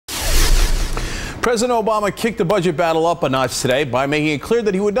President Obama kicked the budget battle up a notch today by making it clear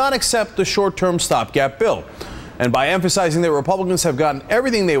that he would not accept the short-term stopgap bill. And by emphasizing that Republicans have gotten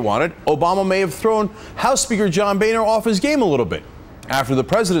everything they wanted, Obama may have thrown House Speaker John Boehner off his game a little bit. After the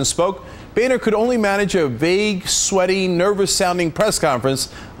president spoke, Boehner could only manage a vague, sweaty, nervous-sounding press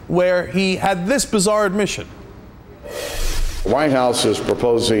conference where he had this bizarre admission. The White House is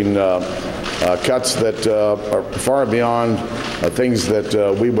proposing cuts that are far beyond things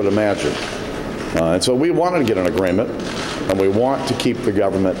that we would imagine. And so we want to get an agreement, and we want to keep the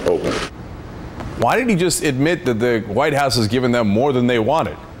government open. Why did he just admit that the White House has given them more than they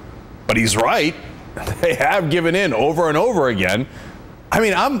wanted? But he's right. They have given in over and over again. I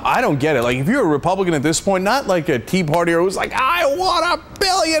mean, I don't get it. Like, if you're a Republican at this point, not like a Tea Partier who's like, I want $1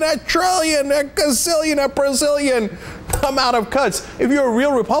 billion, $1 trillion, $1 gazillion, $1 Brazilian amount of cuts. If you're a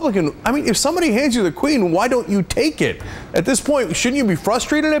real Republican, I mean, if somebody hands you the Queen, why don't you take it? At this point, shouldn't you be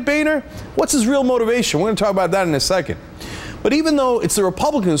frustrated at Boehner? What's his real motivation? We're going to talk about that in a second. But even though it's the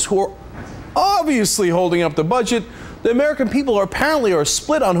Republicans who are obviously holding up the budget, the American people apparently are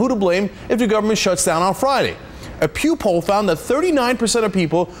split on who to blame if the government shuts down on Friday. A Pew poll found that 39% of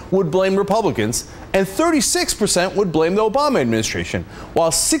people would blame Republicans and 36% would blame the Obama administration,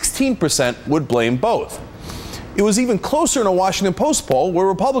 while 16% would blame both. It was even closer in a Washington Post poll where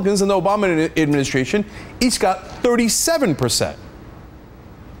Republicans and the Obama administration each got 37%.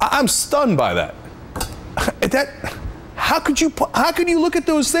 I'm stunned by that. How could you look at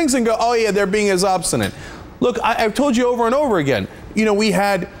those things and go, oh yeah, they're being as obstinate? Look, I've told you over and over again, you know, we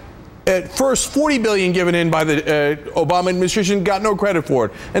had at first $40 billion given in by the Obama administration, got no credit for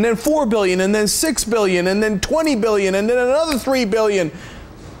it. And then $4 billion, and then $6 billion, and then $20 billion, and then another $3 billion.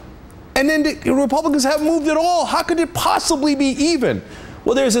 And then the Republicans haven't moved at all. How could it possibly be even?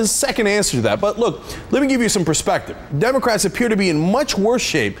 Well, there's a second answer to that. But look, let me give you some perspective. Democrats appear to be in much worse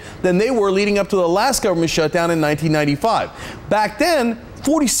shape than they were leading up to the last government shutdown in 1995. Back then,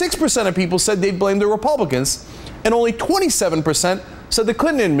 46% of people said they'd blame the Republicans, and only 27% said the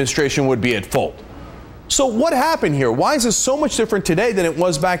Clinton administration would be at fault. So what happened here? Why is this so much different today than it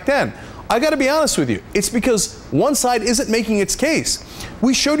was back then? I got to be honest with you. It's because one side isn't making its case.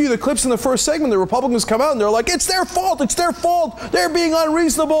 We showed you the clips in the first segment. The Republicans come out and they're like, it's their fault. It's their fault. They're being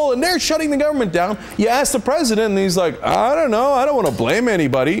unreasonable and they're shutting the government down. You ask the president and he's like, I don't know. I don't want to blame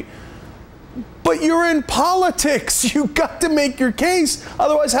anybody. But you're in politics. You got to make your case.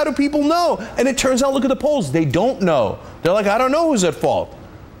 Otherwise, how do people know? And it turns out, look at the polls. They don't know. They're like, I don't know who's at fault.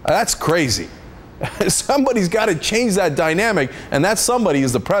 That's crazy. Somebody's got to change that dynamic, and that somebody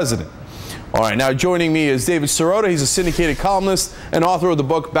is the president. All right, now joining me is David Sirota. He's a syndicated columnist and author of the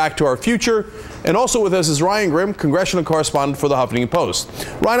book Back to Our Future. And also with us is Ryan Grim, congressional correspondent for the Huffington Post.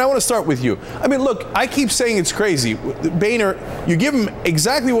 Ryan, I want to start with you. I mean, look, I keep saying it's crazy. Boehner, you give him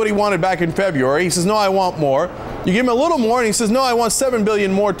exactly what he wanted back in February. He says, no, I want more. You give him a little more, and he says, no, I want $7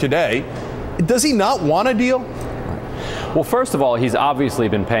 billion more today. Does he not want a deal? Well, first of all, he's obviously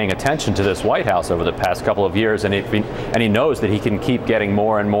been paying attention to this White House over the past couple of years, and he knows that he can keep getting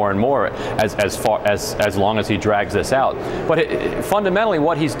more and more and more as long as he drags this out. But fundamentally,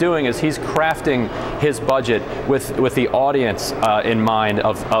 what he's doing is he's crafting his budget with the audience in mind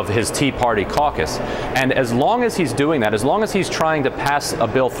of his Tea Party caucus. And as long as he's doing that, as long as he's trying to pass a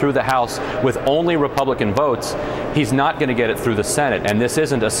bill through the House with only Republican votes, he's not going to get it through the Senate. And this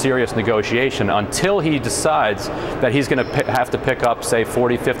isn't a serious negotiation until he decides that he's going to have to pick up, say,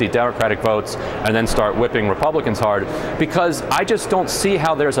 40, 50 Democratic votes and then start whipping Republicans hard, because I just don't see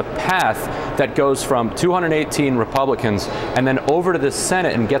how there's a path that goes from 218 Republicans and then over to the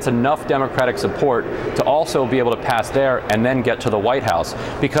Senate and gets enough Democratic support to also be able to pass there and then get to the White House,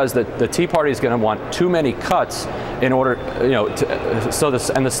 because the Tea Party is going to want too many cuts in order, you know,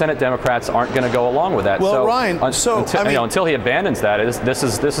 and the Senate Democrats aren't going to go along with that. Well, so, Ryan, until he abandons that, this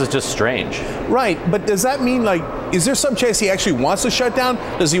is just strange. Right, but does that mean, like, is there some chance he actually wants to shut down?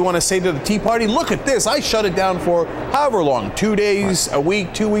 Does he want to say to the Tea Party, look at this, I shut it down for however long, 2 days, a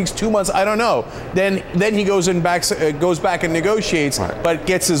week, 2 weeks, 2 months, I don't know. Then he goes back and negotiates, right, but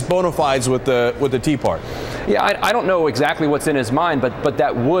gets his bona fides with the Tea Party. Yeah, I don't know exactly what's in his mind, but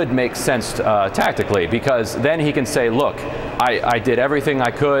that would make sense tactically, because then he can say, look, I did everything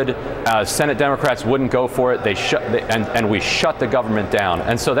I could. Senate Democrats wouldn't go for it. And we shut the government down.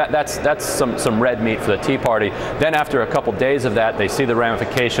 And so that's some red meat for the Tea Party. Then after a couple days of that, they see the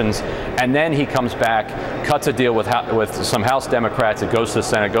ramifications, and then he comes back, cuts a deal with some House Democrats. It goes to the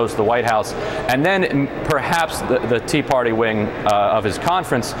Senate, goes to the White House, and then perhaps the Tea Party wing of his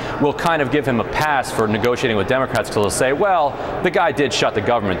conference will kind of give him a pass for negotiating with Democrats, because they'll say, well, the guy did shut the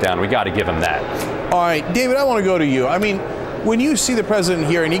government down. We got to give him that. All right, David, I want to go to you. I mean, when you see the president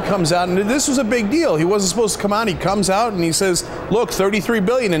here and he comes out, and this was a big deal. He wasn't supposed to come out. He comes out and he says, look, $33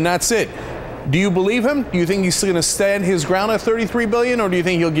 billion and that's it. Do you believe him? Do you think he's going to stand his ground at $33 billion, or do you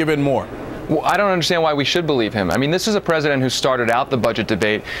think he'll give in more? Well, I don't understand why we should believe him. I mean, this is a president who started out the budget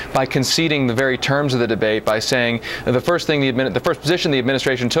debate by conceding the very terms of the debate by saying the first position the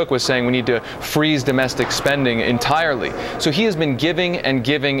administration took was saying we need to freeze domestic spending entirely. So he has been giving and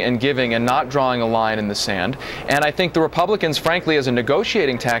giving and giving and not drawing a line in the sand. And I think the Republicans, frankly, as a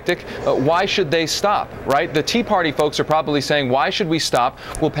negotiating tactic, why should they stop, right? The Tea Party folks are probably saying, why should we stop?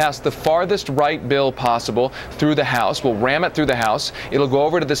 We'll pass the farthest right bill possible through the House. We'll ram it through the House. It'll go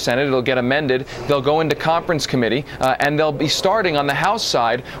over to the Senate. It'll get amended. They'll go into conference committee, and they'll be starting on the House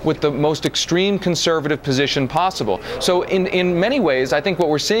side with the most extreme conservative position possible. So in many ways, I think what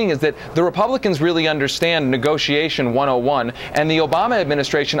we're seeing is that the Republicans really understand negotiation 101, and the Obama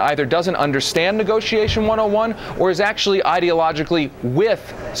administration either doesn't understand negotiation 101 or is actually ideologically with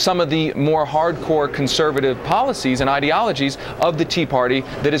some of the more hardcore conservative policies and ideologies of the Tea Party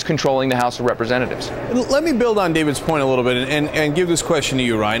that is controlling the House of Representatives. Let me build on David's point a little bit and give this question to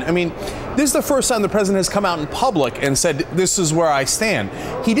you, Ryan. I mean, this is the first time the president has come out in public and said, this is where I stand.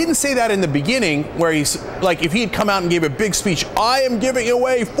 He didn't say that in the beginning, where he's like, if he had come out and gave a big speech, I am giving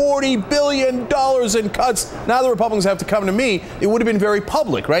away $40 billion in cuts. Now the Republicans have to come to me. It would have been very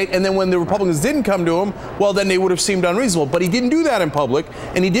public, right? And then when the Republicans didn't come to him, well, then they would have seemed unreasonable. But he didn't do that in public,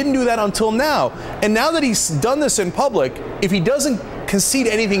 and he didn't do that until now. And now that he's done this in public, if he doesn't concede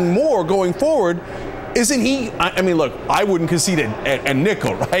anything more going forward, isn't he? I mean, look, I wouldn't concede a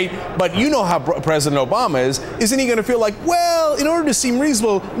nickel, right? But you know how President Obama is. Isn't he going to feel like, well, in order to seem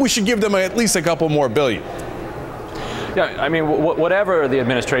reasonable, we should give them at least a couple more billion? Yeah, I mean, whatever the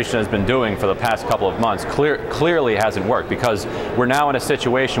administration has been doing for the past couple of months clearly hasn't worked, because we're now in a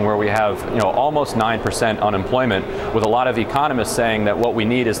situation where we have, almost 9% unemployment, with a lot of economists saying that what we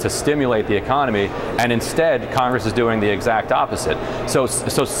need is to stimulate the economy, and instead Congress is doing the exact opposite. So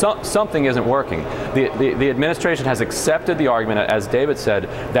something isn't working. The administration has accepted the argument, as David said,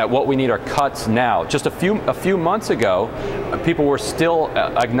 that what we need are cuts now. Just a few months ago, people were still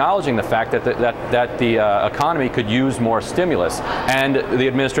acknowledging the fact that the economy could use more stimulus, and the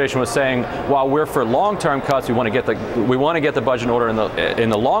administration was saying, while we're for long-term cuts, we want to get the budget in order in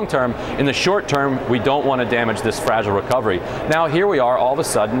the long term. In the short term, we don't want to damage this fragile recovery. Now here we are, all of a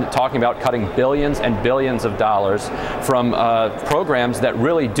sudden, talking about cutting billions and billions of dollars from programs that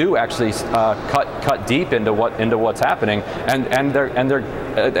really do actually cut deep into what's happening, and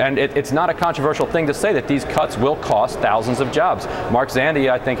it's not a controversial thing to say that these cuts will cost thousands of jobs. Mark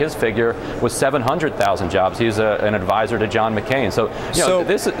Zandi, I think his figure was 700,000 jobs. He's an advisor to John McCain. So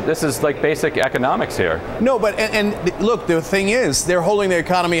this is like basic economics here. No, but and look, the thing is, they're holding the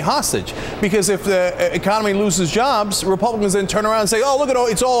economy hostage, because if the economy loses jobs, Republicans then turn around and say, oh, look at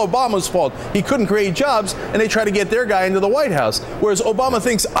it's all Obama's fault. He couldn't create jobs, and they try to get their guy into the White House. Whereas Obama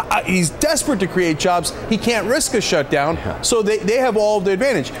thinks he's desperate to create jobs. He can't risk a shutdown, so they have all of the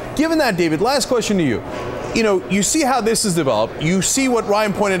advantage. Given that, David, last question to you. You see how this is developed. You see what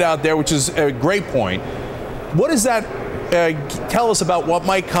Ryan pointed out there, which is a great point. What does that tell us about what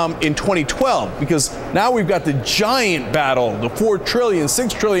might come in 2012? Because now we've got the giant battle, the $4 trillion,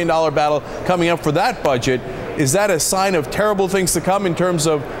 $6 trillion battle coming up for that budget. Is that a sign of terrible things to come in terms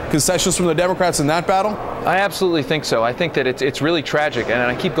of concessions from the Democrats in that battle? I absolutely think so. I think that it's really tragic, and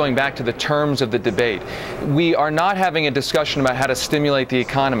I keep going back to the terms of the debate. We are not having a discussion about how to stimulate the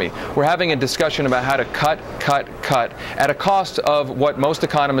economy. We're having a discussion about how to cut at a cost of what most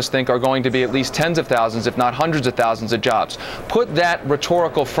economists think are going to be at least tens of thousands, if not hundreds of thousands of jobs. Put that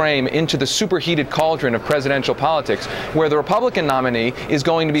rhetorical frame into the superheated cauldron of presidential politics, where the Republican nominee is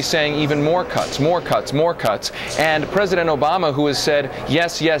going to be saying even more cuts, more cuts, more cuts. And President Obama, who has said,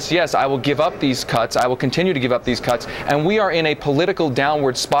 yes, yes, yes, I will give up these cuts, I will continue to give up these cuts, and we are in a political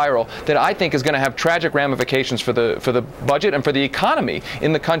downward spiral that I think is going to have tragic ramifications for the budget and for the economy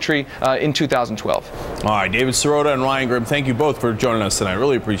in the country in 2012. All right, David Sirota and Ryan Grim, thank you both for joining us tonight.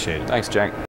 Really appreciate it. Thanks, Cenk.